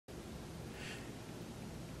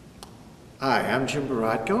Hi, I'm Jim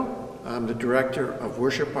Boratko. I'm the Director of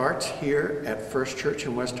Worship Arts here at First Church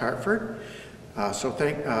in West Hartford.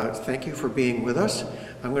 Thank you for being with us.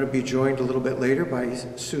 I'm going to be joined a little bit later by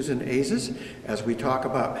Susan Aziz as we talk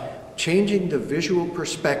about changing the visual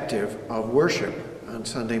perspective of worship on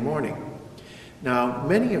Sunday morning. Now,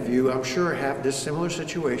 many of you, I'm sure, have this similar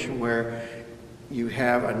situation where you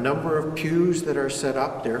have a number of pews that are set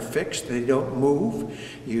up, they're fixed, they don't move.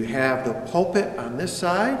 You have the pulpit on this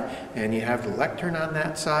side, and you have the lectern on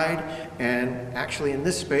that side, and actually in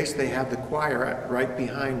this space they have the choir right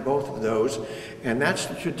behind both of those, and that's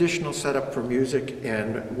the traditional setup for music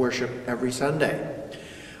and worship every Sunday.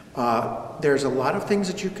 There's a lot of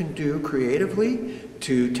things that you can do creatively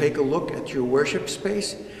to take a look at your worship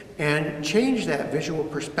space and change that visual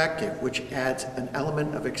perspective, which adds an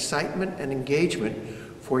element of excitement and engagement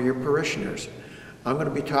for your parishioners. I'm going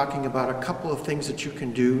to be talking about a couple of things that you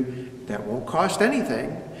can do that won't cost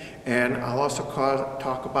anything, and I'll also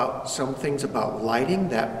talk about some things about lighting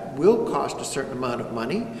that will cost a certain amount of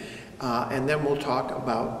money, and then we'll talk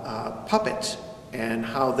about puppets and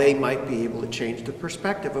how they might be able to change the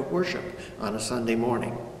perspective of worship on a Sunday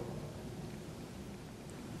morning.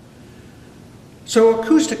 So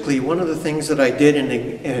acoustically, one of the things that I did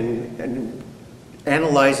in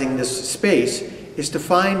analyzing this space is to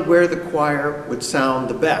find where the choir would sound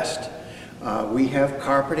the best. We have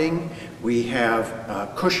carpeting, we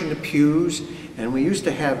have cushioned pews, and we used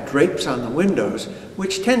to have drapes on the windows,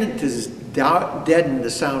 which tended to deaden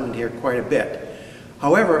the sound in here quite a bit.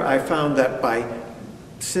 However, I found that by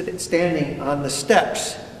standing on the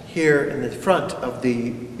steps here in the front of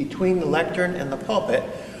between the lectern and the pulpit,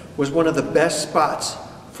 was one of the best spots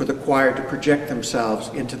for the choir to project themselves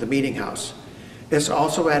into the meeting house. It's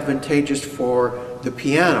also advantageous for the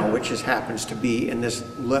piano, which happens to be in this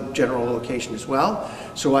general location as well,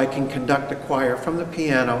 so I can conduct the choir from the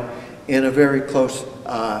piano in a very close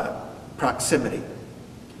proximity.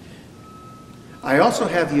 I also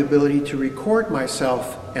have the ability to record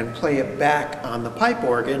myself and play it back on the pipe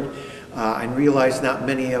organ. I realize not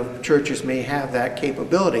many of churches may have that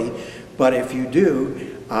capability, but if you do,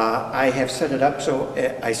 I have set it up so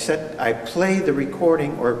I play the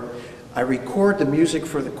recording, or I record the music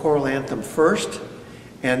for the choral anthem first,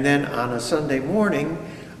 and then on a Sunday morning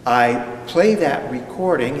I play that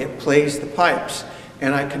recording, it plays the pipes,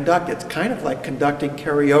 and I conduct. It's kind of like conducting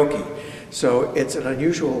karaoke. So it's an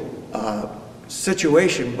unusual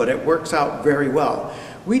situation, but it works out very well.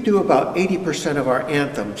 We do about 80% of our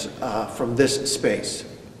anthems from this space.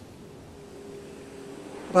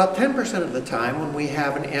 About 10% of the time, when we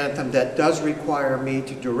have an anthem that does require me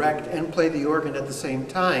to direct and play the organ at the same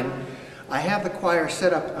time, I have the choir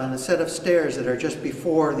set up on a set of stairs that are just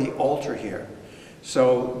before the altar here.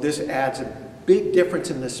 So this adds a big difference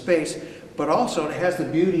in the space, but also it has the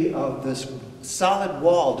beauty of this solid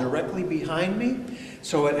wall directly behind me,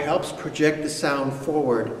 so it helps project the sound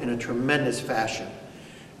forward in a tremendous fashion.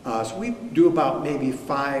 So we do about maybe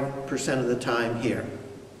 5% of the time here.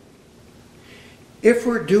 If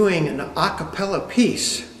we're doing an a cappella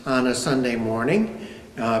piece on a Sunday morning,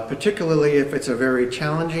 particularly if it's a very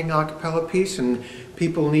challenging a cappella piece and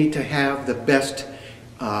people need to have the best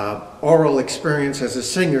oral experience as a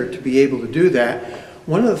singer to be able to do that,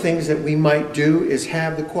 one of the things that we might do is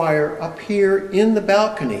have the choir up here in the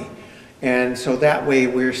balcony. And so that way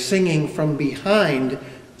we're singing from behind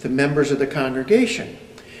the members of the congregation.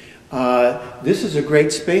 This is a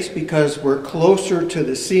great space because we're closer to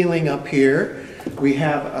the ceiling up here. We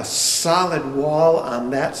have a solid wall on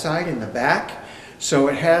that side in the back, so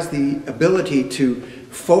it has the ability to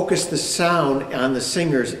focus the sound on the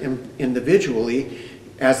singers individually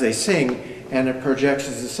as they sing, and it projects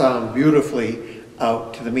the sound beautifully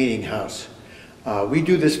out to the meeting house. We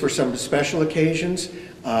do this for some special occasions.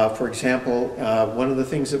 For example, one of the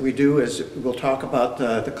things that we do is we'll talk about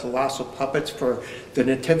the Colossal Puppets for the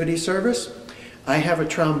Nativity service. I have a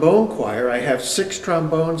trombone choir. I have 6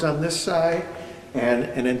 trombones on this side, and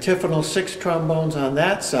an antiphonal 6 trombones on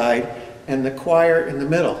that side, and the choir in the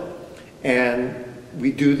middle. And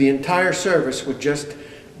we do the entire service with just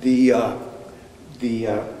the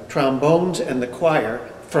trombones and the choir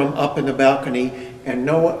from up in the balcony, and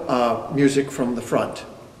no music from the front.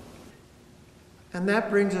 And that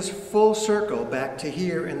brings us full circle back to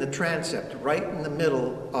here in the transept, right in the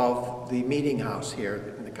middle of the meeting house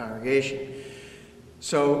here in the congregation.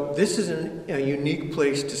 So this is a unique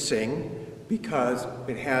place to sing, because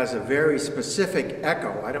it has a very specific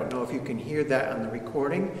echo. I don't know if you can hear that on the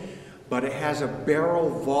recording, but it has a barrel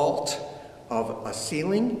vault of a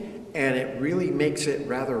ceiling, and it really makes it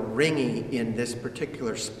rather ringy in this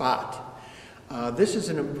particular spot. This is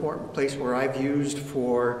an important place where I've used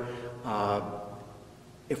for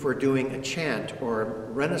if we're doing a chant or a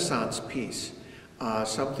Renaissance piece,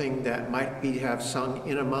 something that might have sung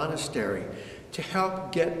in a monastery, to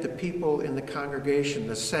help get the people in the congregation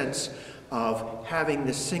the sense of having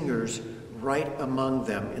the singers right among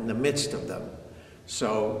them, in the midst of them.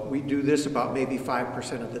 So we do this about maybe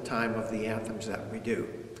 5% of the time of the anthems that we do.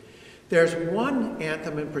 There's one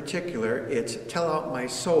anthem in particular, it's Tell Out My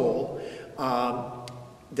Soul,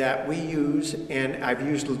 that we use, and I've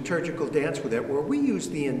used liturgical dance with it, where we use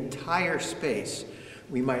the entire space.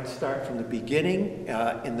 We might start from the beginning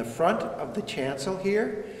in the front of the chancel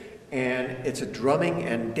here, and it's a drumming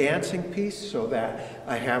and dancing piece, so that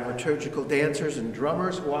I have liturgical dancers and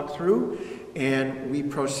drummers walk through, and we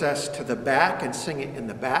process to the back and sing it in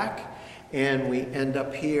the back, and we end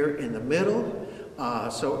up here in the middle.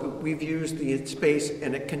 So we've used the space,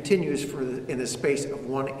 and it continues in the space of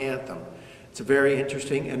one anthem. It's a very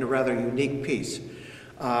interesting and a rather unique piece.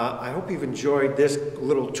 I hope you've enjoyed this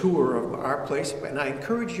little tour of our place, and I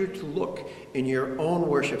encourage you to look in your own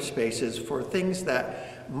worship spaces for things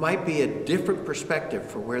that might be a different perspective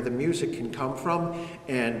for where the music can come from,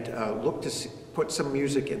 and look to put some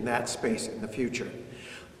music in that space in the future.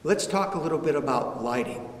 Let's talk a little bit about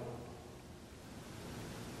lighting.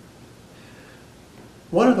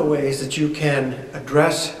 One of the ways that you can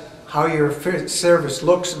address how your service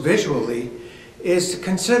looks visually is to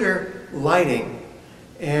consider lighting.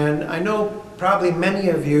 And I know probably many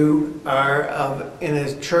of you are in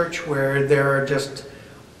a church where there are just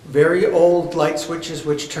very old light switches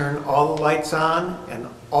which turn all the lights on and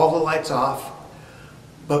all the lights off.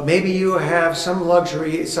 But maybe you have some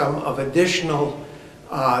luxury, some of additional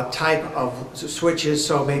type of switches,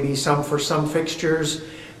 so maybe some for some fixtures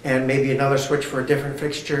and maybe another switch for a different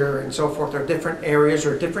fixture and so forth, or different areas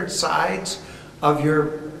or different sides of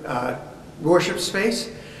your worship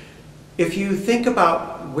space. If you think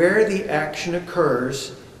about where the action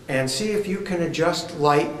occurs and see if you can adjust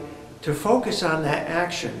light to focus on that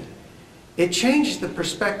action, it changes the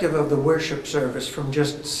perspective of the worship service from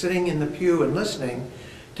just sitting in the pew and listening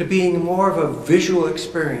to being more of a visual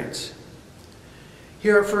experience.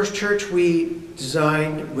 Here at First Church, we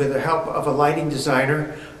designed, with the help of a lighting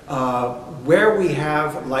designer, where we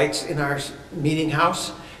have lights in our meeting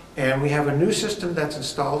house, and we have a new system that's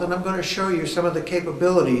installed, and I'm going to show you some of the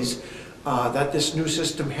capabilities that this new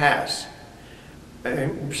system has.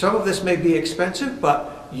 And some of this may be expensive,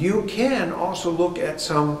 but you can also look at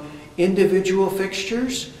some individual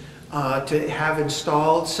fixtures to have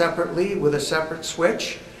installed separately with a separate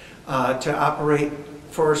switch to operate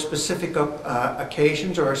for specific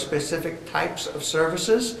occasions or specific types of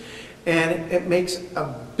services. And it makes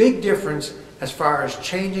a big difference as far as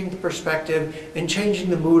changing the perspective and changing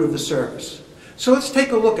the mood of the service. So let's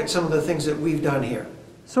take a look at some of the things that we've done here.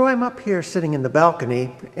 So I'm up here sitting in the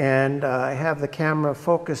balcony, and I have the camera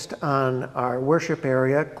focused on our worship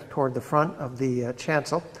area toward the front of the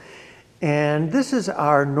chancel. And this is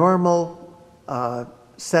our normal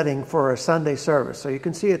setting for a Sunday service. So you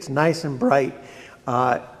can see it's nice and bright.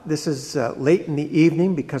 This is late in the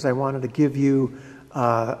evening because I wanted to give you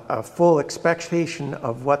a full expectation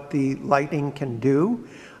of what the lighting can do.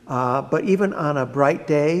 But even on a bright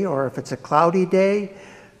day, or if it's a cloudy day,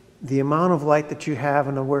 the amount of light that you have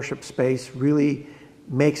in a worship space really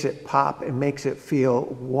makes it pop and makes it feel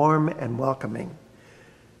warm and welcoming.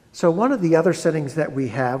 So one of the other settings that we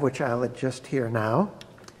have, which I'll adjust here now,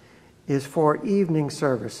 is for evening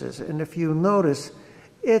services. And if you notice,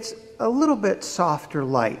 it's a little bit softer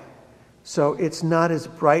light. So it's not as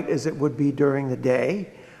bright as it would be during the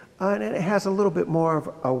day, and it has a little bit more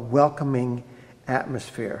of a welcoming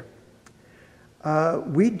atmosphere.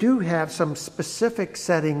 We do have some specific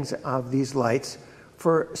settings of these lights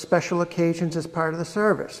for special occasions as part of the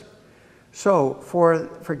service. So, for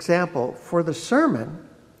example, for the sermon,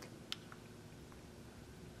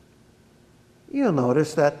 you'll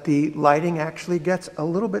notice that the lighting actually gets a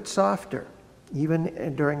little bit softer,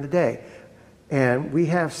 even during the day. And we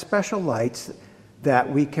have special lights that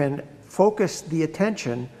we can focus the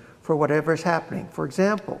attention for whatever is happening. For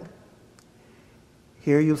example,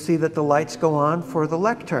 here you'll see that the lights go on for the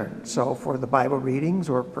lectern. So for the Bible readings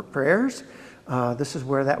or for prayers, this is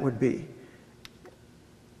where that would be.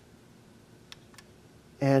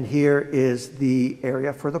 And here is the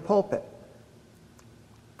area for the pulpit.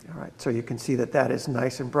 All right, so you can see that that is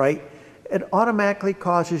nice and bright. It automatically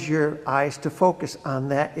causes your eyes to focus on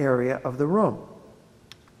that area of the room.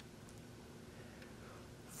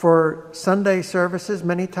 For Sunday services,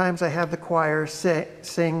 many times I have the choir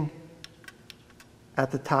sing at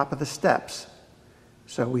the top of the steps.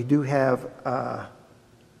 So we do have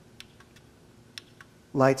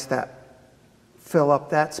lights that fill up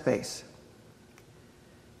that space.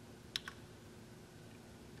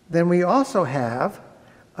 Then we also have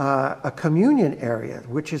a communion area,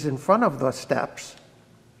 which is in front of the steps.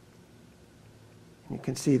 You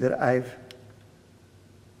can see that I've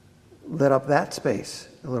lit up that space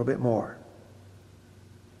a little bit more.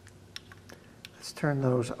 Let's turn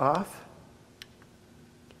those off.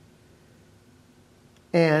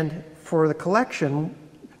 And for the collection,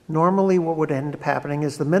 normally what would end up happening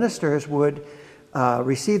is the ministers would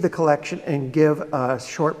receive the collection and give a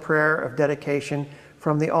short prayer of dedication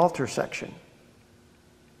from the altar section.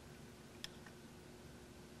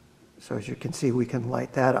 So as you can see, we can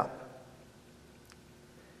light that up.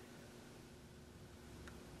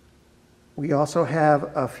 We also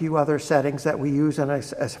have a few other settings that we use,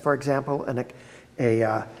 as for example, in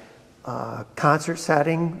a concert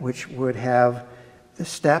setting, which would have the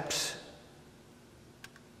steps,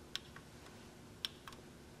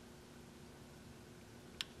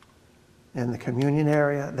 and the communion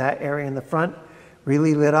area, that area in the front,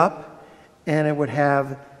 really lit up, and it would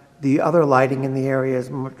have the other lighting in the area is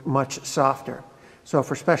much softer. So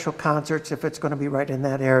for special concerts, if it's going to be right in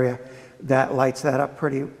that area, that lights that up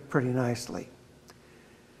pretty nicely.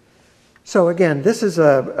 So again, this is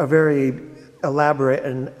a very elaborate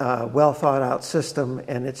and well thought out system,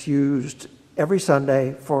 and it's used every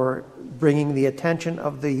Sunday for bringing the attention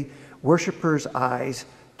of the worshipers' eyes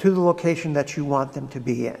to the location that you want them to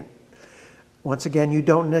be in. Once again, you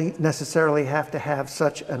don't necessarily have to have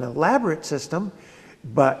such an elaborate system,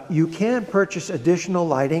 but you can purchase additional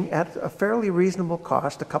lighting at a fairly reasonable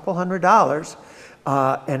cost, a couple $100,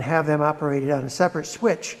 and have them operated on a separate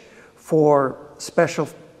switch for special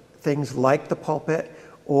things like the pulpit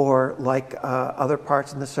or like other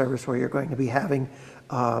parts in the service where you're going to be having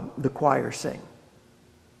the choir sing.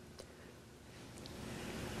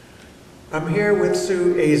 I'm here with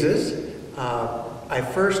Sue Aziz. I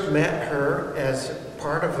first met her as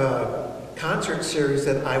part of a concert series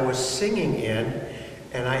that I was singing in,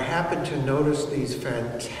 and I happened to notice these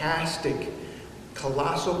fantastic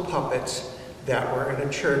Colossal Puppets that were in a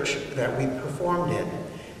church that we performed in.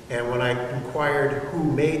 And when I inquired who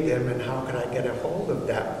made them and how could I get a hold of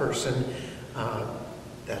that person,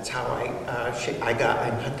 that's how I got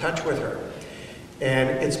in touch with her. And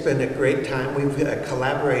it's been a great time. We've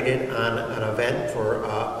collaborated on an event for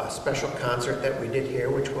a special concert that we did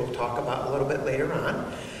here, which we'll talk about a little bit later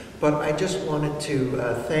on. But I just wanted to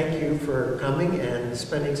thank you for coming and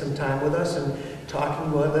spending some time with us and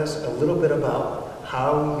talking with us a little bit about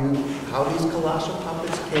how these Colossal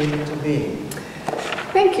Puppets came into being.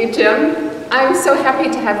 Thank you, Jim. I'm so happy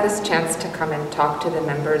to have this chance to come and talk to the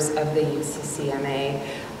members of the UCCMA.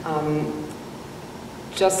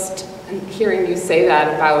 Just hearing you say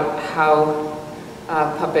that about how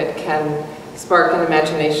a puppet can spark an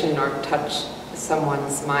imagination or touch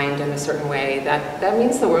someone's mind in a certain way, that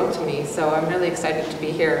means the world to me. So I'm really excited to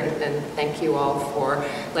be here, and thank you all for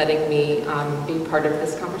letting me be part of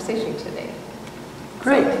this conversation today.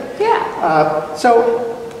 Great. So, yeah.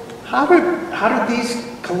 So how did these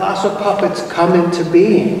Colossal Puppets come into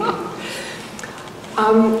being?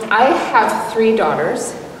 I have 3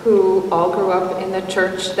 daughters who all grew up in the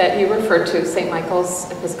church that you referred to, St. Michael's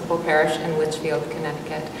Episcopal Parish in Litchfield,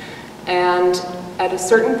 Connecticut. And at a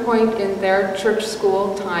certain point in their church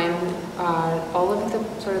school time, all of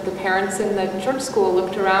the parents in the church school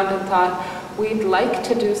looked around and thought, we'd like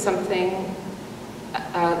to do something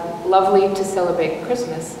lovely to celebrate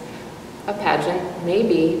Christmas, a pageant,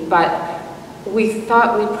 maybe, but we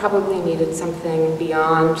thought we probably needed something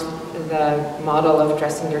beyond the model of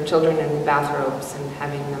dressing your children in bathrobes and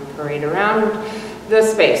having them parade around the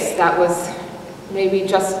space. That was maybe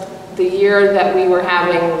just the year that we were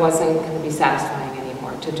having wasn't going to be satisfying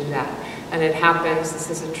anymore to do that. And it happens, this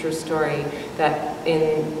is a true story, that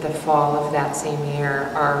in the fall of that same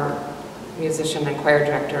year, our musician and choir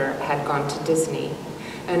director had gone to Disney.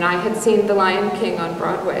 And I had seen The Lion King on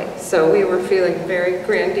Broadway. So we were feeling very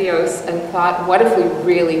grandiose and thought, what if we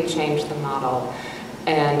really changed the model?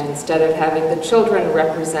 And instead of having the children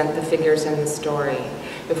represent the figures in the story,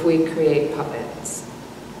 if we create puppets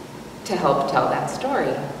to help tell that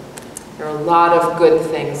story. There are a lot of good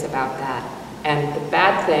things about that. And the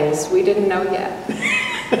bad things we didn't know yet.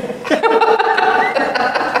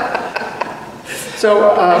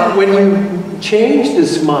 So when you changed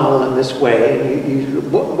this model in this way,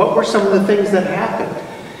 what were some of the things that happened?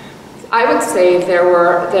 I would say there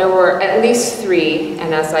were at least 3,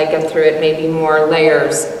 and as I get through it, maybe more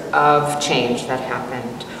layers of change that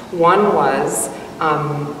happened. One was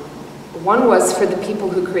for the people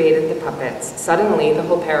who created the puppets. Suddenly, the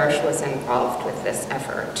whole parish was involved with this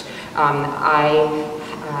effort. I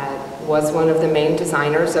was one of the main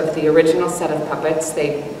designers of the original set of puppets.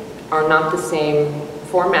 They are not the same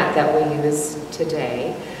format that we use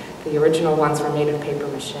today. The original ones were made of paper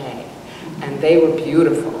mache, and they were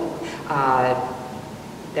beautiful.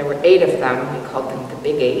 There were 8 of them. We called them the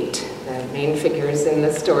Big 8, the main figures in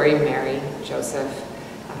the story: Mary, Joseph,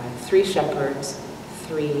 3 shepherds,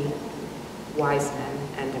 3 wise men,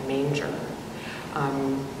 and a manger.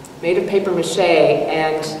 Made of paper mache,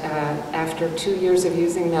 and after 2 years of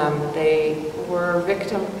using them, they were a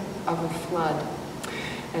victim of a flood.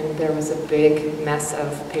 And there was a big mess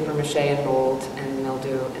of paper mache and mold and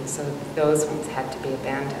mildew, and so those ones had to be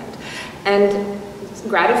abandoned. And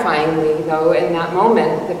gratifyingly, though, in that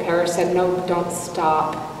moment, the parish said, no, don't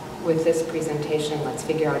stop with this presentation. Let's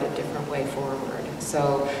figure out a different way forward.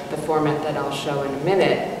 So the format that I'll show in a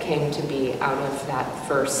minute came to be out of that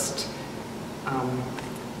first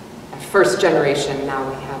generation. Now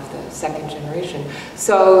we have the second generation.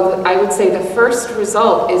 So I would say the first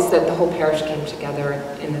result is that the whole parish came together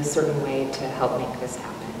in a certain way to help make this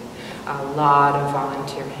happen. A lot of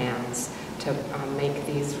volunteer hands to make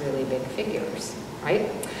these really big figures,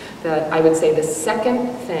 right? I would say the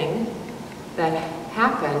second thing that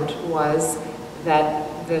happened was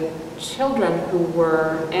that the children who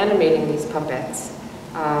were animating these puppets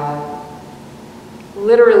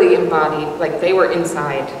literally embodied, like they were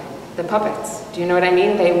inside the puppets. Do you know what I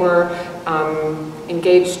mean? They were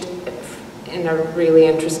engaged in a really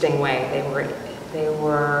interesting way. They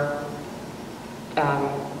were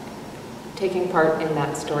taking part in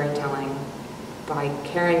that storytelling by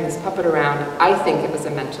carrying this puppet around. I think it was a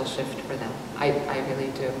mental shift for them. I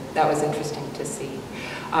really do. That was interesting to see.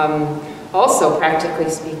 Also, practically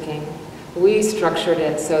speaking, we structured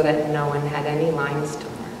it so that no one had any lines to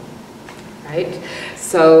learn, right?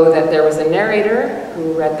 So that there was a narrator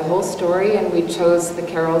who read the whole story, and we chose the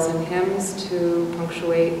carols and hymns to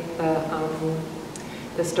punctuate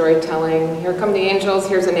the storytelling. Here come the angels,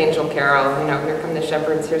 here's an angel carol. You know, here come the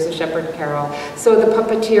shepherds, here's a shepherd carol. So the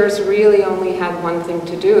puppeteers really only had one thing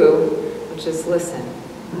to do, which is listen.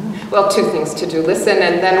 Well, 2 things to do: listen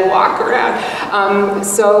and then walk around.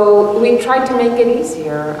 So we tried to make it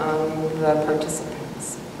easier on the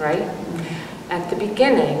participants, right? At the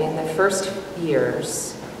beginning, in the first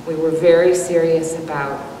years, we were very serious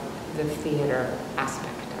about the theater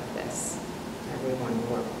aspect of this. Everyone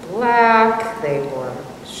wore black, they wore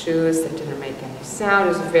shoes that didn't make any sound.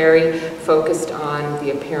 It was very focused on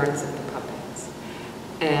the appearance of the puppets.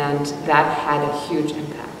 And that had a huge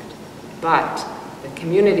impact. But the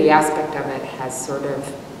community aspect of it has sort of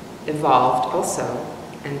evolved also.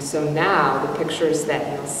 And so now the pictures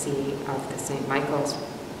that you'll see of the St. Michael's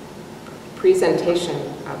presentation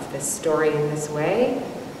of this story in this way,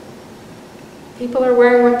 people are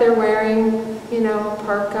wearing what they're wearing, you know, a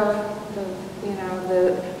parka,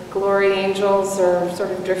 the glory angels are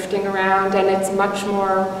sort of drifting around, and it's much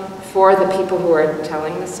more for the people who are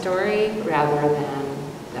telling the story rather than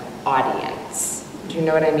the audience. Do you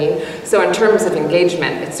know what I mean? So in terms of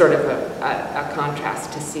engagement, it's sort of a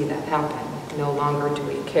contrast to see that happen. No longer do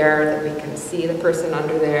we care that we can see the person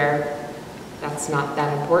under there. That's not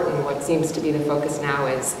that important. What seems to be the focus now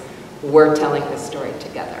is we're telling this story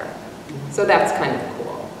together. So that's kind of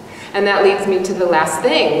cool. And that leads me to the last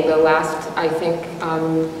thing. The last, I think,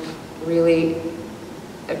 really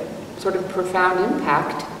sort of profound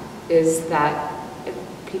impact is that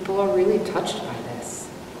people are really touched by this.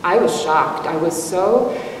 I was shocked. I was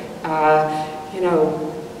so,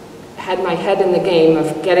 had my head in the game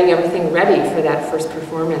of getting everything ready for that first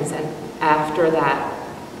performance. And after that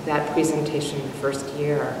presentation the first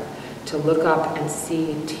year, to look up and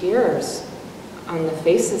see tears on the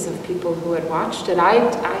faces of people who had watched it, I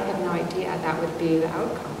had no idea that would be the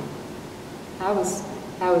outcome. That was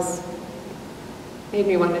made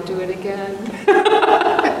me want to do it again.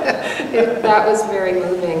 That was very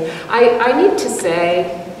moving. I need to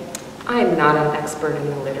say, I'm not an expert in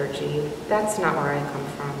the liturgy. That's not where I come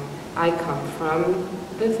from. I come from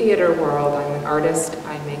the theater world. I'm an artist.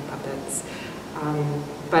 I make puppets.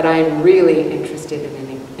 But I'm really interested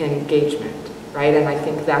in engagement, right? And I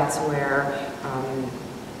think that's where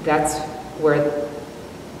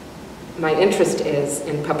my interest is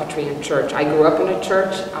in puppetry in church. I grew up in a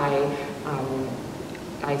church.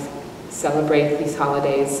 I celebrate these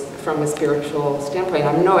holidays from a spiritual standpoint.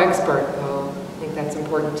 I'm no expert, though. I think that's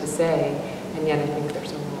important to say. And yet I think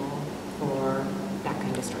there's a role for that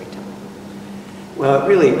kind of storytelling. Well,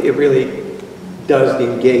 it really does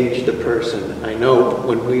engage the person. I know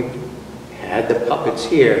when we've had the puppets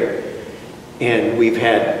here and we've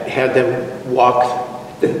had them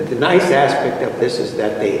walk, the nice aspect of this is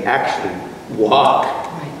that they actually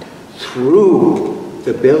walk through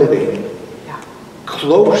the building, Yeah.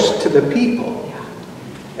 close to the people,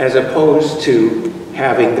 Yeah. as opposed to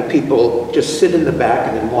having the people just sit in the back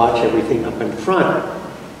and then watch everything up in front.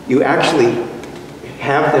 You actually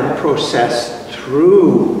have them process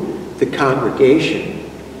through the congregation,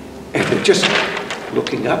 and they're just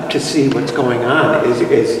looking up to see what's going on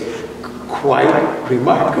is quite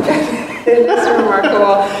remarkable. It is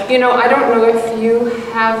remarkable. You know, I don't know if you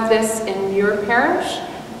have this in your parish.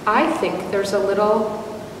 I think there's a little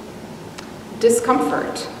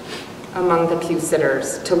discomfort among the pew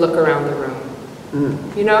sitters to look around the room.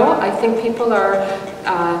 You know, I think people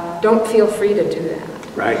don't feel free to do that.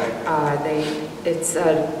 Right. It's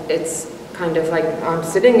kind of like I'm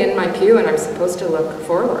sitting in my pew and I'm supposed to look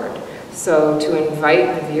forward. So to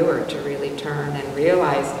invite the viewer to really turn and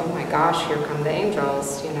realize, oh my gosh, here come the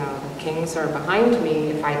angels, you know, the kings are behind me.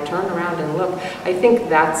 If I turn around and look, I think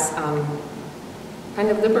that's kind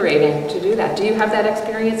of liberating to do that. Do you have that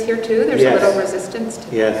experience here too? There's Yes. a little resistance to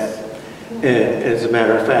that. Yes. And as a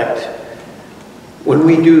matter of fact, when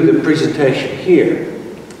we do the presentation here,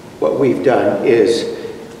 what we've done is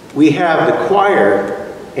we have the choir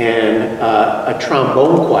and a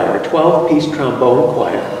trombone choir, a 12-piece trombone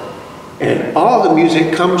choir, and all the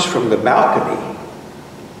music comes from the balcony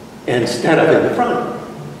instead of in the front.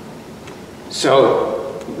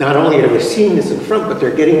 So not only are they seeing this in front, but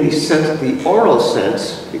they're getting the aural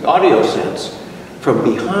sense, the audio sense from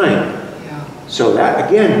behind. Yeah. So that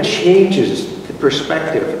again changes the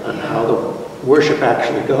perspective on how the worship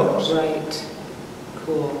actually goes. Right.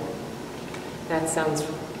 Cool. That sounds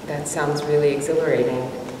really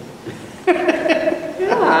exhilarating.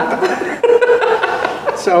 Yeah.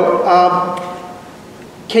 So,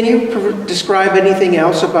 can you describe anything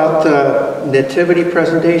else about the nativity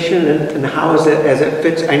presentation and how is it as it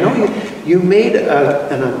fits? I know you made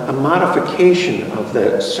a modification of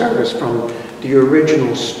the service from the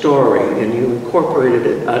original story, and you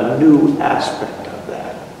incorporated a new aspect of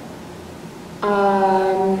that.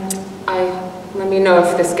 Let me know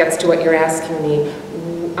if this gets to what you're asking me.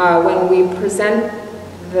 When we present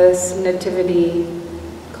this Nativity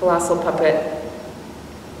Colossal Puppet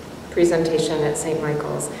presentation at St.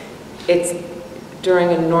 Michael's, it's during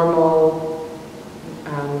a normal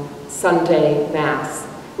Sunday Mass,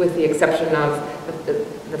 with the exception of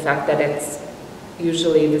the fact that it's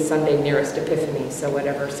usually the Sunday nearest Epiphany, so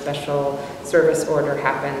whatever special service order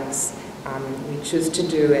happens, we choose to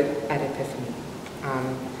do it at Epiphany.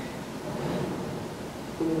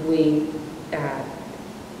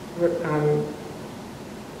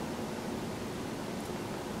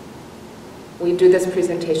 We do this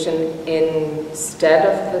presentation instead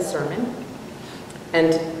of the sermon,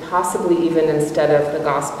 and possibly even instead of the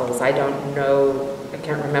Gospels. I don't know, I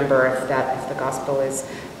can't remember if the Gospel is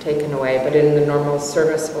taken away, but in the normal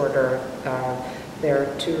service order, there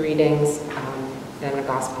are 2 readings, then a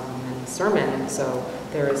Gospel, and then a sermon, and so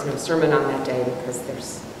there is no sermon on that day because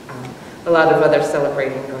there's a lot of other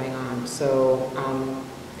celebrating going on. So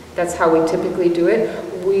that's how we typically do it.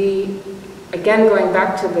 Again, going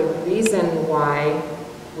back to the reason why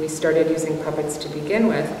we started using puppets to begin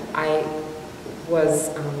with, I was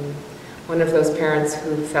one of those parents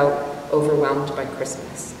who felt overwhelmed by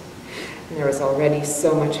Christmas. And there was already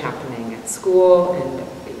so much happening at school and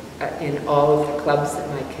in all of the clubs that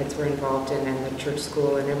my kids were involved in and the church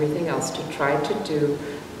school and everything else to try to do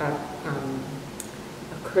a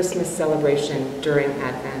Christmas celebration during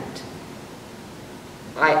Advent.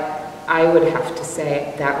 I would have to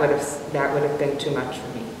say that would have been too much for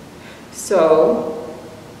me. So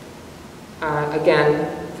again,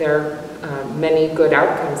 there are many good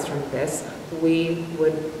outcomes from this. We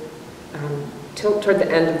would tilt toward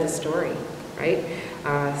the end of the story, right?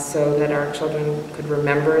 So that our children could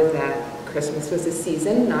remember that Christmas was a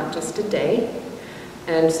season, not just a day.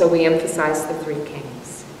 And so we emphasized the 3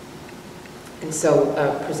 kings. And so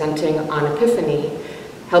presenting on Epiphany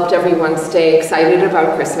helped everyone stay excited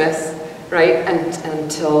about Christmas, right?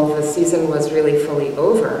 Until the season was really fully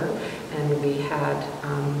over, and we had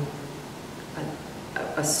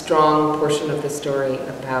a strong portion of the story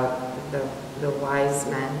about the wise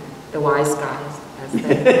men, the wise guys, as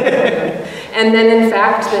they and then in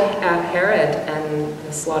fact Herod and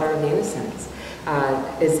the slaughter of the innocents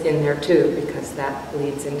is in there too, because that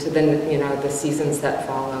leads into the seasons that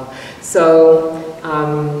follow. So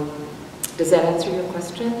does that answer your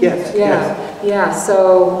question? Yes. Yeah. Yes. Yeah.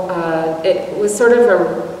 So it was sort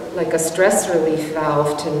of like a stress relief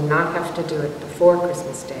valve to not have to do it before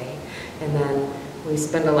Christmas Day, and then we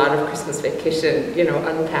spend a lot of Christmas vacation,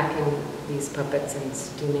 unpacking these puppets and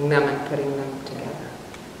steaming them and putting them together.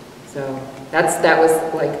 So that was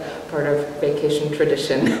like part of vacation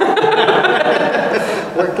tradition.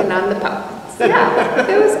 Working on the puppets. Yeah,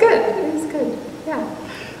 it was good. It was good. Yeah.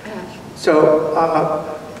 So,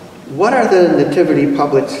 what are the Nativity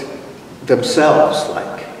puppets themselves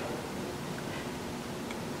like?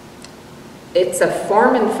 It's a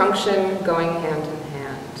form and function going hand in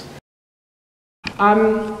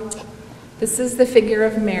hand. This is the figure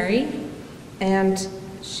of Mary, and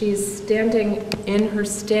she's standing in her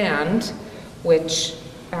stand, which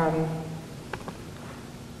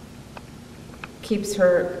keeps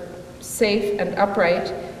her safe and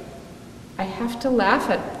upright. I have to laugh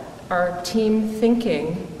at our team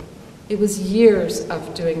thinking it was years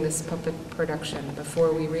of doing this puppet production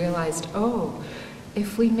before we realized, oh,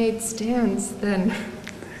 if we made stands, then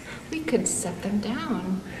we could set them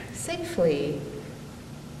down safely.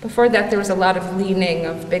 Before that, there was a lot of leaning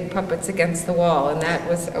of big puppets against the wall, and that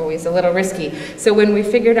was always a little risky. So when we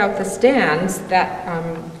figured out the stands, that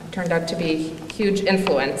turned out to be a huge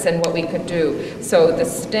influence in what we could do. So the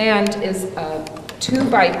stand is a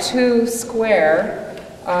 2x2 square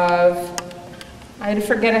of, I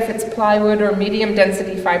forget if it's plywood or medium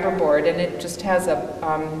density fiberboard, and it just has a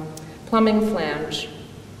plumbing flange.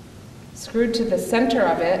 Screwed to the center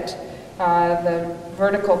of it, the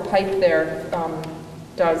vertical pipe there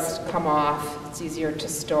does come off. It's easier to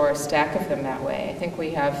store a stack of them that way. I think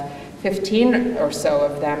we have 15 or so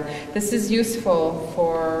of them. This is useful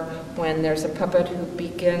for when there's a puppet who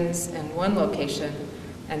begins in one location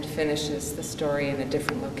and finishes the story in a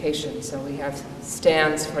different location. So we have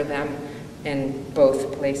stands for them in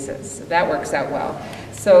both places. So that works out well.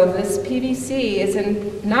 So this PVC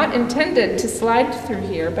is not intended to slide through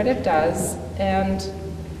here, but it does. And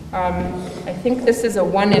I think this is a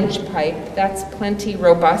 1-inch pipe. That's plenty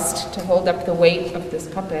robust to hold up the weight of this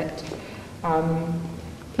puppet.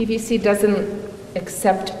 PVC doesn't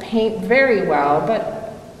accept paint very well,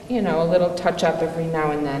 but you know, a little touch up every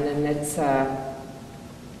now and then, and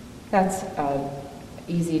that's an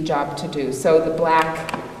easy job to do. So the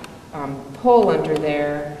black pole under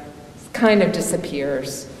there kind of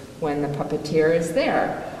disappears when the puppeteer is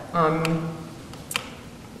there.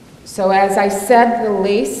 So as I said, the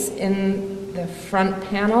lace in the front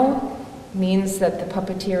panel means that the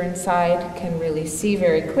puppeteer inside can really see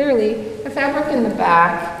very clearly. The fabric in the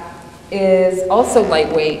back is also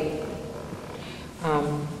lightweight,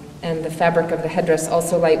 and the fabric of the headdress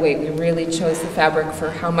also lightweight. We really chose the fabric for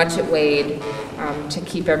how much it weighed to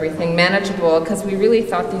keep everything manageable, because we really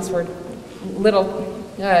thought these were little,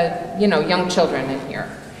 young children in here.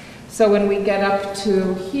 So when we get up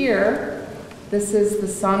to here, this is the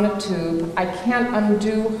sonotube. I can't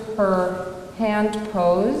undo her hand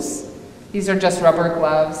pose. These are just rubber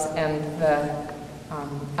gloves and the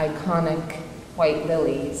iconic white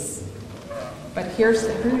lilies. But here's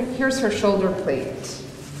her shoulder plate.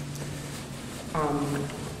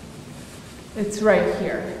 It's right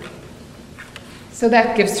here. So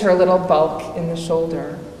that gives her a little bulk in the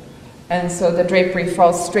shoulder. And so the drapery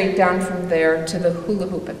falls straight down from there to the hula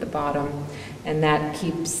hoop at the bottom. And that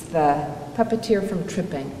keeps the puppeteer from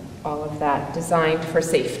tripping. All of that designed for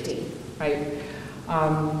safety, right?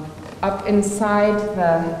 Up inside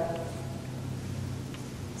the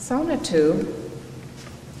sonotube,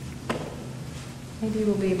 maybe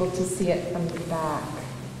we'll be able to see it from the back.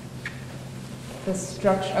 The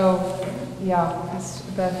structure,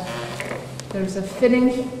 there's a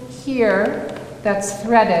fitting here that's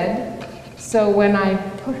threaded. So when I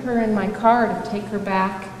put her in my car to take her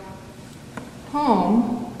back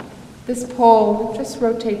home, this pole just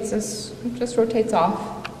rotates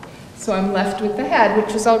off. So I'm left with the head,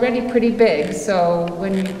 which is already pretty big. So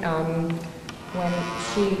when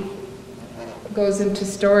she goes into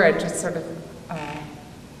storage, it's sort of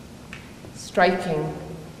striking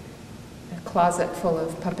a closet full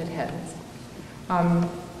of puppet heads.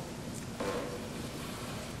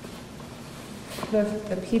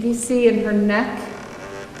 The PVC in her neck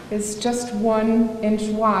is just 1 inch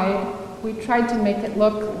wide. We tried to make it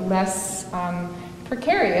look less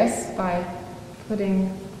precarious by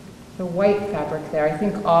putting the white fabric there. I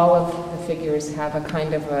think all of the figures have a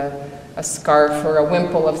kind of a scarf or a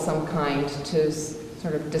wimple of some kind to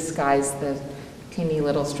sort of disguise the teeny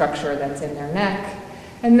little structure that's in their neck.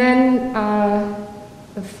 And then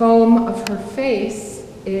the foam of her face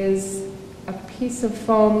is a piece of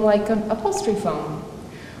foam like an upholstery foam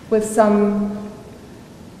with some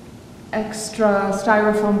extra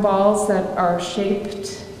styrofoam balls that are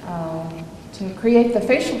shaped to create the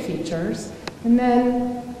facial features. And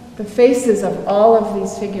then the faces of all of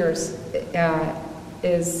these figures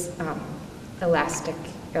is elastic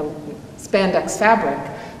spandex fabric,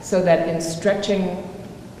 so that in stretching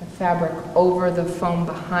the fabric over the foam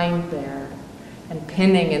behind there and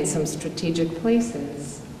pinning in some strategic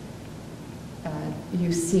places,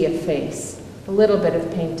 you see a face. A little bit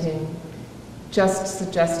of painting, just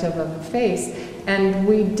suggestive of a face. And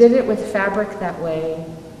we did it with fabric that way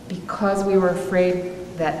because we were afraid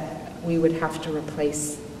that we would have to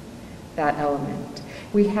replace that element.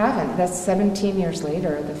 We haven't. That's 17 years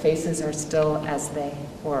later. The faces are still as they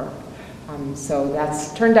were. So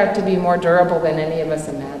that's turned out to be more durable than any of us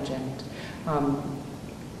imagined.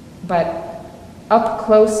 But up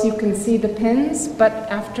close you can see the pins, but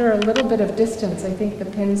after a little bit of distance, I think the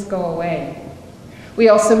pins go away. We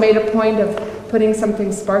also made a point of putting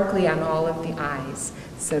something sparkly on all of the eyes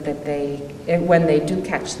so that they, when they do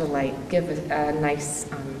catch the light, give a nice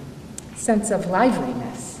sense of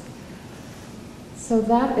liveliness. So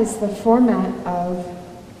that is the format of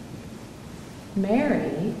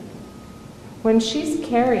Mary. When she's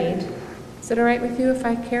carried, is it all right with you if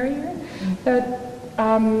I carry her?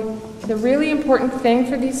 The really important thing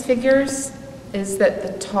for these figures is that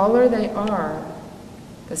the taller they are,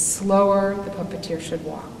 the slower the puppeteer should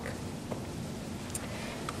walk.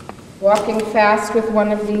 Walking fast with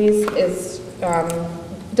one of these is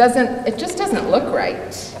it just doesn't look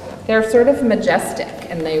right. They're sort of majestic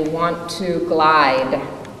and they want to glide.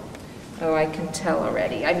 Oh, I can tell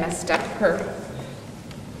already. I messed up her.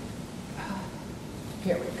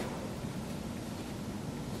 Here we go.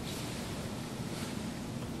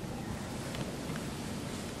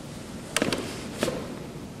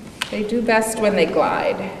 They do best when they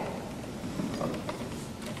glide.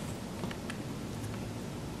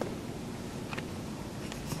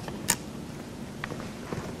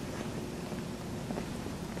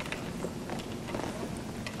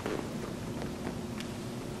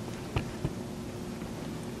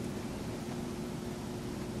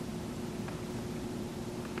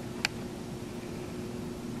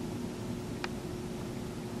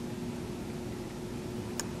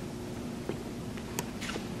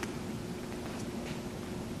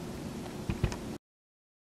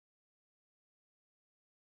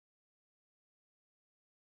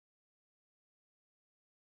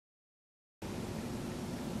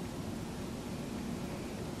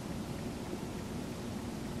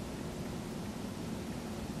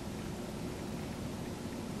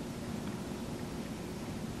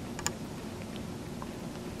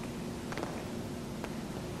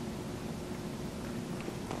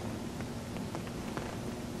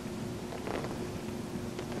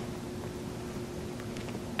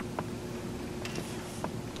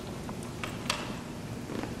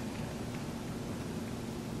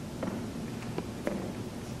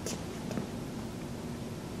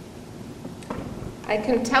 I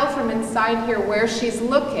can tell from inside here where she's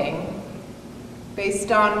looking based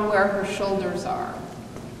on where her shoulders are.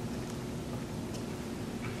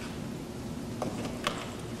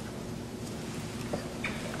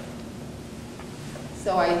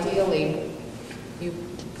 So ideally, you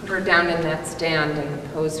put her down in that stand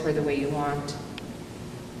and pose her the way you want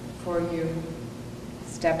before you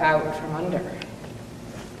step out from under.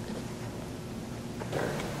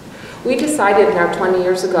 We decided now 20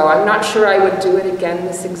 years ago, I'm not sure I would do it again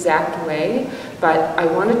this exact way, but I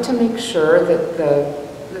wanted to make sure that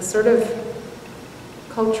the sort of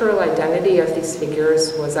cultural identity of these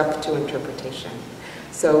figures was up to interpretation.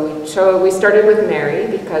 So we started with Mary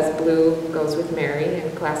because blue goes with Mary in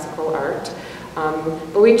classical art,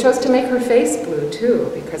 but we chose to make her face blue too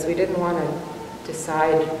because we didn't want to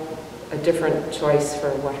decide a different choice for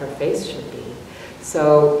what her face should be.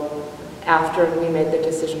 So after we made the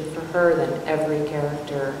decision for her, then every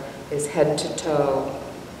character is head to toe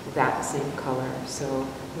that same color. So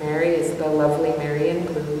Mary is the lovely Mary in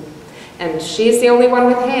blue. And she's the only one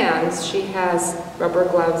with hands. She has rubber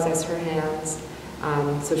gloves as her hands,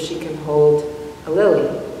 so she can hold a lily,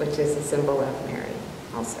 which is a symbol of Mary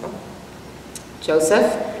also.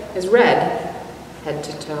 Joseph is red, head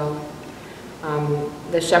to toe.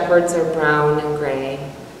 The shepherds are brown and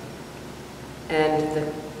gray. And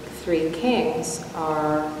the three kings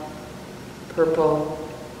are purple,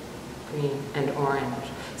 green, and orange.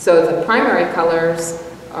 So the primary colors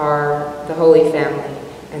are the Holy Family,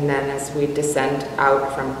 and then as we descend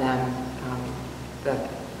out from them,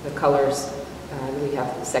 the colors, we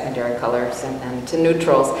have secondary colors and then to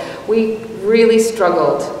neutrals. We really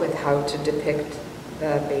struggled with how to depict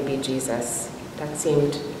the baby Jesus. That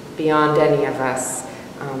seemed beyond any of us,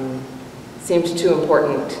 seemed too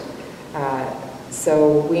important.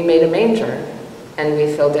 So we made a manger and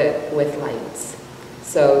we filled it with lights.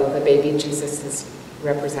 So the baby Jesus is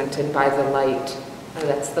represented by the light.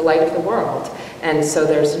 That's the light of the world. And so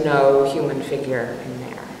there's no human figure in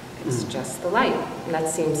there. It's just the light, and that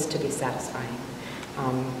seems to be satisfying.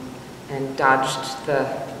 And dodged the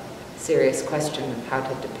serious question of how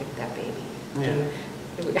to depict that baby.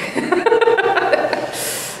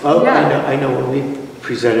 Well, Yeah. I know when we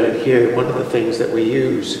presented it here, one of the things that we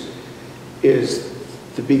use is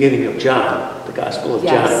the beginning of John, the Gospel of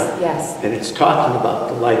John. Yes. And it's talking about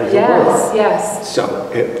the light of the world. Yes. So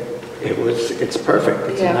it's perfect.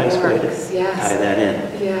 It's a nice way to tie that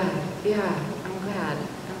in. Yeah.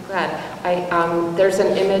 I'm glad. There's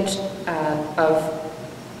an image of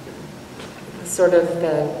sort of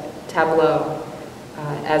the tableau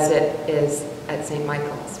as it is at St.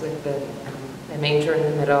 Michael's, with the manger in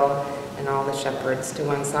the middle and all the shepherds to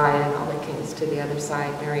one side and all the kings to the other side,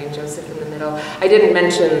 Mary and Joseph in the middle. I didn't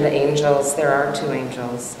mention the angels. There are 2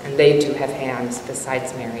 angels, and they do have hands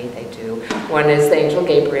besides Mary. They do. One is the angel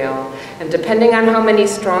Gabriel, and depending on how many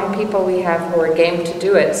strong people we have who are game to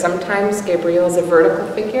do it, sometimes Gabriel is a vertical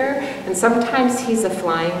figure, and sometimes he's a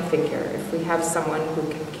flying figure. If we have someone who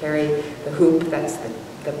can carry the hoop, that's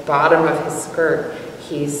the bottom of his skirt,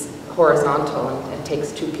 he's horizontal, and it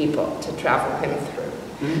takes 2 people to travel him through.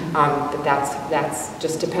 But that's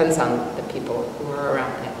just depends on the people who are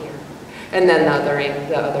around that year. And then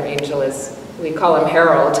the other angel is, we call him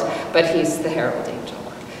Herald, but he's the herald angel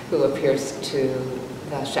who appears to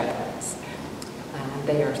the shepherds.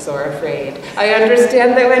 They are sore afraid. I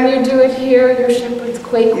understand that when you do it here, your shepherds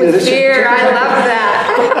quake with fear. I love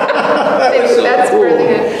that. That's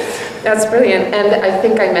brilliant. That's brilliant. And I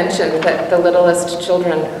think I mentioned that the littlest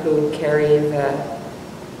children who carry the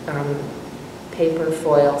paper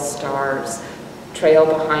foil stars trail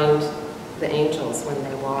behind the angels when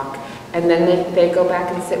they walk. And then they go back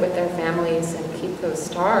and sit with their families and keep those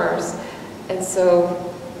stars. And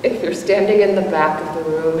so if you're standing in the back of the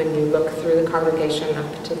room and you look through the congregation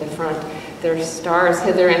up to the front, there's stars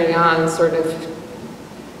hither and yon sort of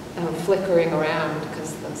flickering around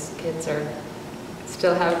because those kids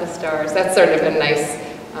still have the stars. That's sort of a nice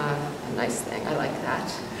thing. I like that.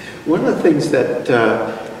 One of the things that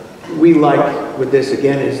we like with this,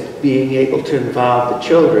 again, is being able to involve the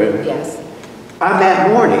children. Yes. On that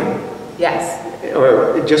morning. Yes.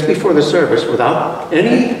 Or just before the service, without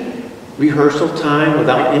any rehearsal time,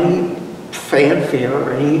 without any fanfare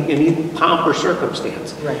or any pomp or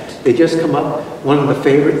circumstance. Right. They just come up. One of the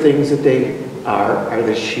favorite things that they are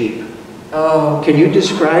the sheep. Oh. Can you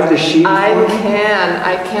describe the sheep?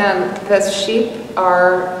 I can. The sheep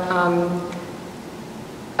are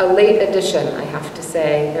a late addition, I have to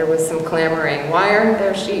say. There was some clamoring. Why aren't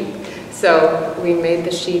there sheep? So we made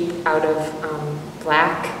the sheep out of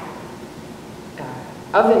black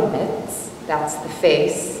oven mitts. That's the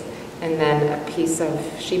face. And then a piece of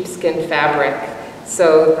sheepskin fabric.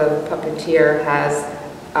 So the puppeteer has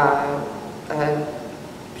a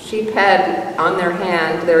sheep head on their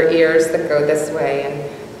hand, their ears that go this way, and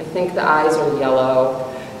I think the eyes are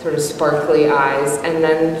yellow, sort of sparkly eyes, and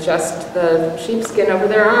then just the sheepskin over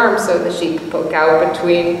their arms so the sheep poke out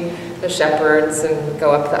between the shepherds and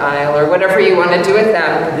go up the aisle, or whatever you want to do with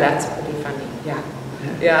them. But that's pretty funny. Yeah.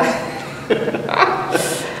 Yeah.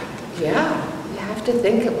 You have to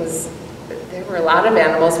think there were a lot of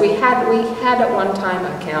animals. We had at one time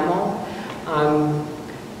a camel.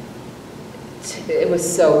 It was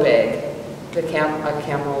so big, a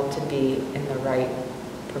camel to be in the right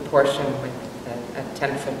proportion with a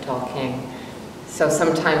 10-foot tall king. So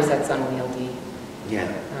sometimes that's unwieldy. Yeah.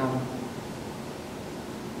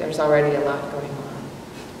 There's already a lot going on.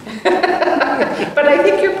 But I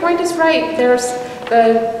think your point is right. There's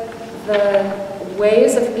the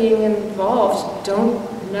ways of being involved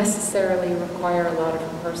don't necessarily require a lot of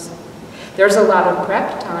rehearsal. There's a lot of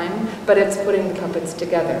prep time, but it's putting the puppets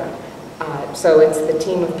together. So it's the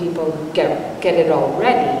team of people who get it all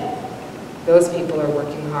ready. Those people are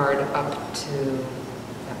working hard up to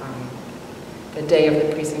the day of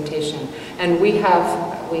the presentation. And we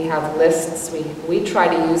have lists. We try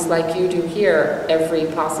to use, like you do here, every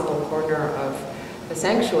possible corner of the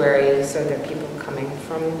sanctuary, so there are people coming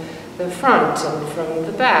from the front and from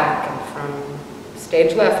the back and from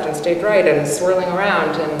stage left and stage right and swirling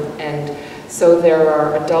around. And so there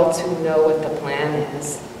are adults who know what the plan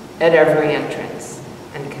is at every entrance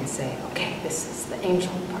and can say, okay, this is the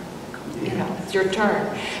angel part. You know, it's your turn.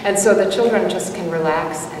 And so the children just can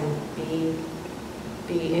relax and be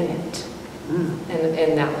in it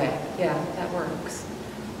in that way. Yeah, that works.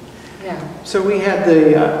 Yeah. So we had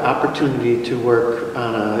the opportunity to work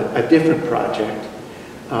on a different project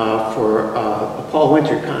for a Paul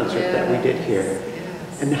Winter concert that we did here.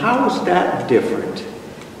 Yes. And how was that different?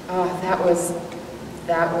 Oh, that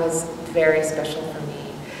was very special for me.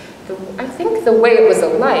 I think the way it was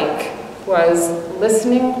alike was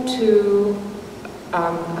listening to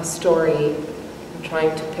a story and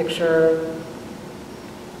trying to picture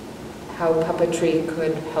how puppetry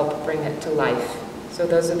could help bring it to life. So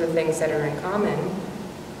those are the things that are in common.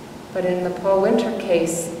 But in the Paul Winter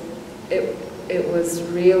case, it was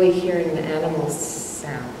really hearing the animal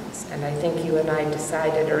sounds. And I think you and I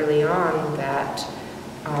decided early on that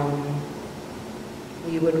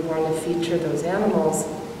we would want to feature those animals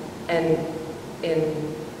and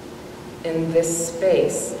in this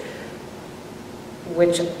space,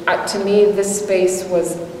 which to me, this space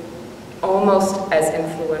was almost as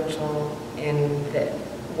influential in the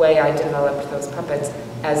way I developed those puppets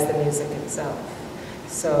as the music itself.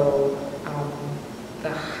 So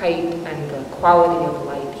the height and the quality of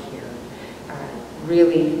light here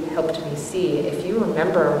really helped me see. If you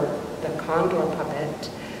remember the condor puppet,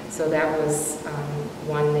 so that was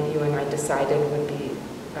one that you and I decided would be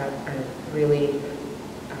a really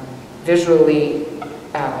visually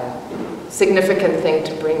significant thing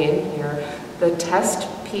to bring in here. The test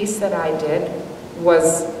piece that I did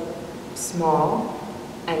was small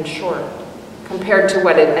and short compared to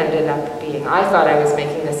what it ended up being. I thought I was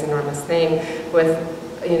making this enormous thing with,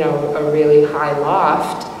 you know, a really high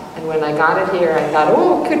loft, and when I got it here, I thought,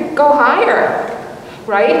 oh, it could go higher,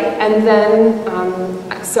 right? And then,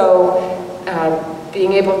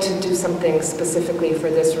 being able to do something specifically for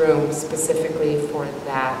this room, specifically for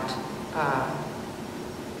that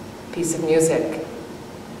piece of music,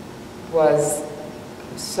 was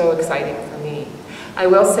so exciting for me. I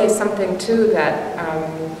will say something too that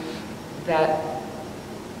that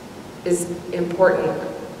is important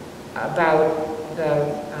about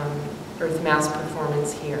the Earth Mass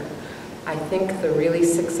performance here. I think the really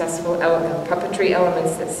successful puppetry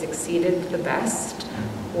elements that succeeded the best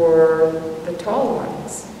were the tall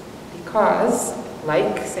ones, because,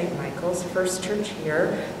 like St. Michael's, First Church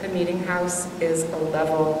here, the meeting house is a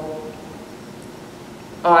level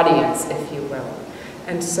audience, if you will.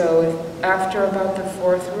 And so after about the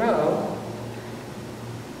fourth row,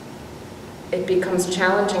 it becomes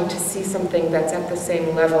challenging to see something that's at the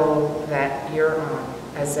same level that you're on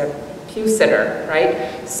as a pew sitter,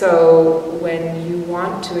 right? So when you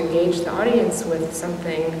want to engage the audience with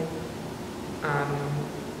something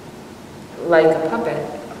like a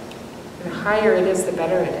puppet, the higher it is, the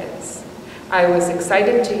better it is. I was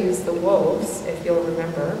excited to use the wolves, if you'll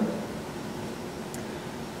remember.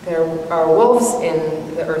 There are wolves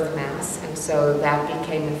in the Earth Mass, and so that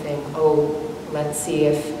became a thing. Oh, let's see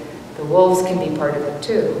if the wolves can be part of it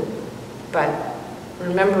too. But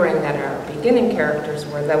remembering that our beginning characters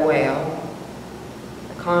were the whale,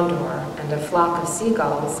 the condor, and a flock of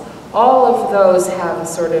seagulls, all of those have a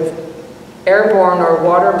sort of airborne or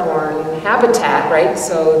waterborne habitat, right?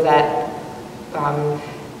 So that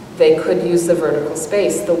they could use the vertical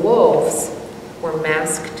space. The wolves were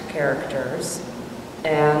masked characters,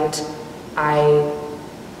 and I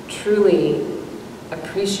truly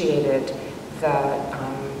appreciated the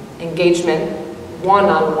engagement,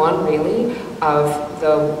 one-on-one really, of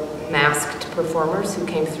the masked performers who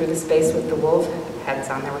came through the space with the wolf heads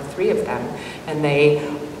on. There were 3 of them, and they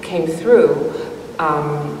came through.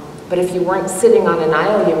 But if you weren't sitting on an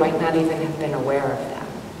aisle, you might not even have been aware of them.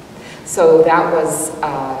 So that was,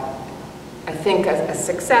 I think, a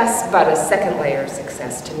success, but a second layer of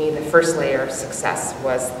success. To me, the first layer of success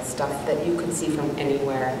was the stuff that you could see from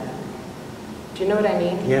anywhere. Do you know what I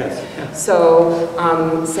mean? Yes. Yeah.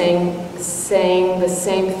 So saying the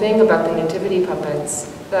same thing about the Nativity puppets,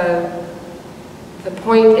 the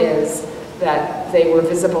point is that they were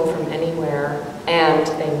visible from anywhere and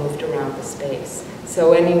they moved around the space.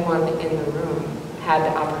 So anyone in the room had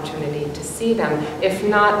the opportunity to see them, if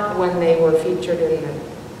not when they were featured in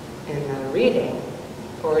the reading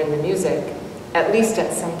or in the music, at least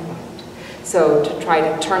at some point. So to try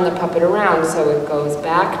to turn the puppet around so it goes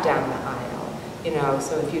back down the aisle, you know,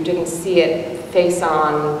 so if you didn't see it face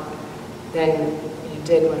on, then you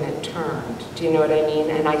did when it turned. Do you know what I mean?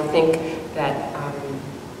 And I think that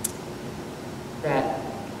that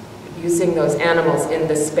using those animals in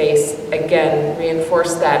the space, again,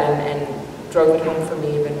 reinforced that and drove it home for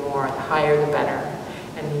me even more. The higher, the better.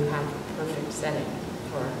 And you have the perfect setting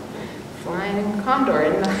for flying condor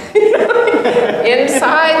in the,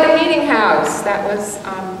 inside the meeting house. That was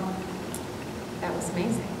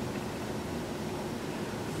amazing.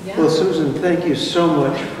 Yeah. Well, Susan, thank you so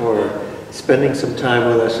much for spending some time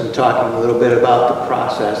with us and talking a little bit about the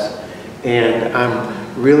process. And I'm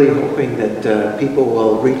really hoping that people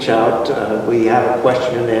will reach out. We have a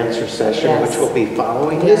question and answer session, yes. which will be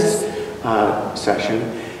following yes. this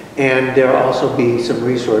session. And there'll also be some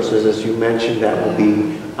resources, as you mentioned, that will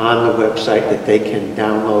be on the website that they can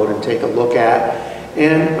download and take a look at.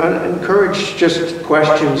 And I encourage just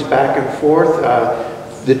questions back and forth.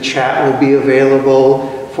 The chat will be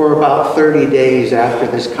available for about 30 days after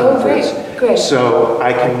this conference. Oh, great. So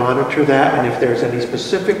I can monitor that, and if there's any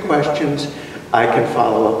specific questions, I can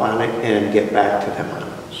follow up on it and get back to them on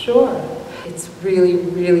it. Sure. It's really,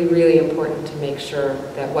 really, really important to make sure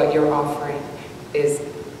that what you're offering is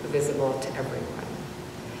visible to everyone.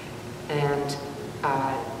 And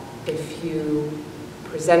if you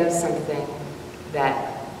present something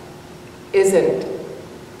that isn't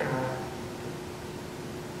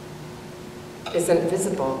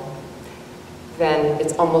visible, then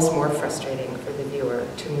it's almost more frustrating for the viewer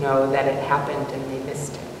to know that it happened and they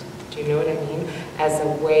missed it. Do you know what I mean? As a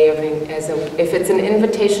way of, if it's an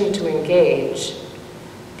invitation to engage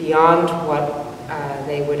beyond what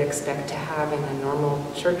they would expect to have in a normal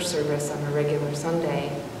church service on a regular Sunday.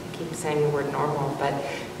 I keep saying the word normal, but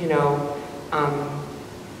you know,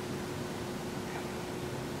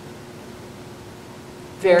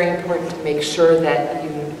 very important to make sure that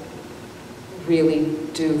you really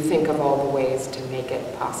do think of all the ways to make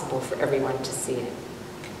it possible for everyone to see it.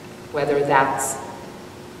 Whether that's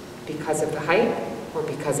because of the hype, or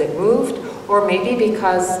because it moved, or maybe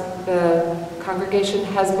because the congregation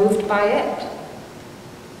has moved by it.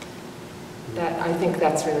 I think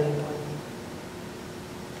that's really important.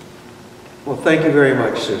 Well, thank you very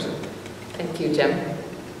much, Susan. Thank you, Jim.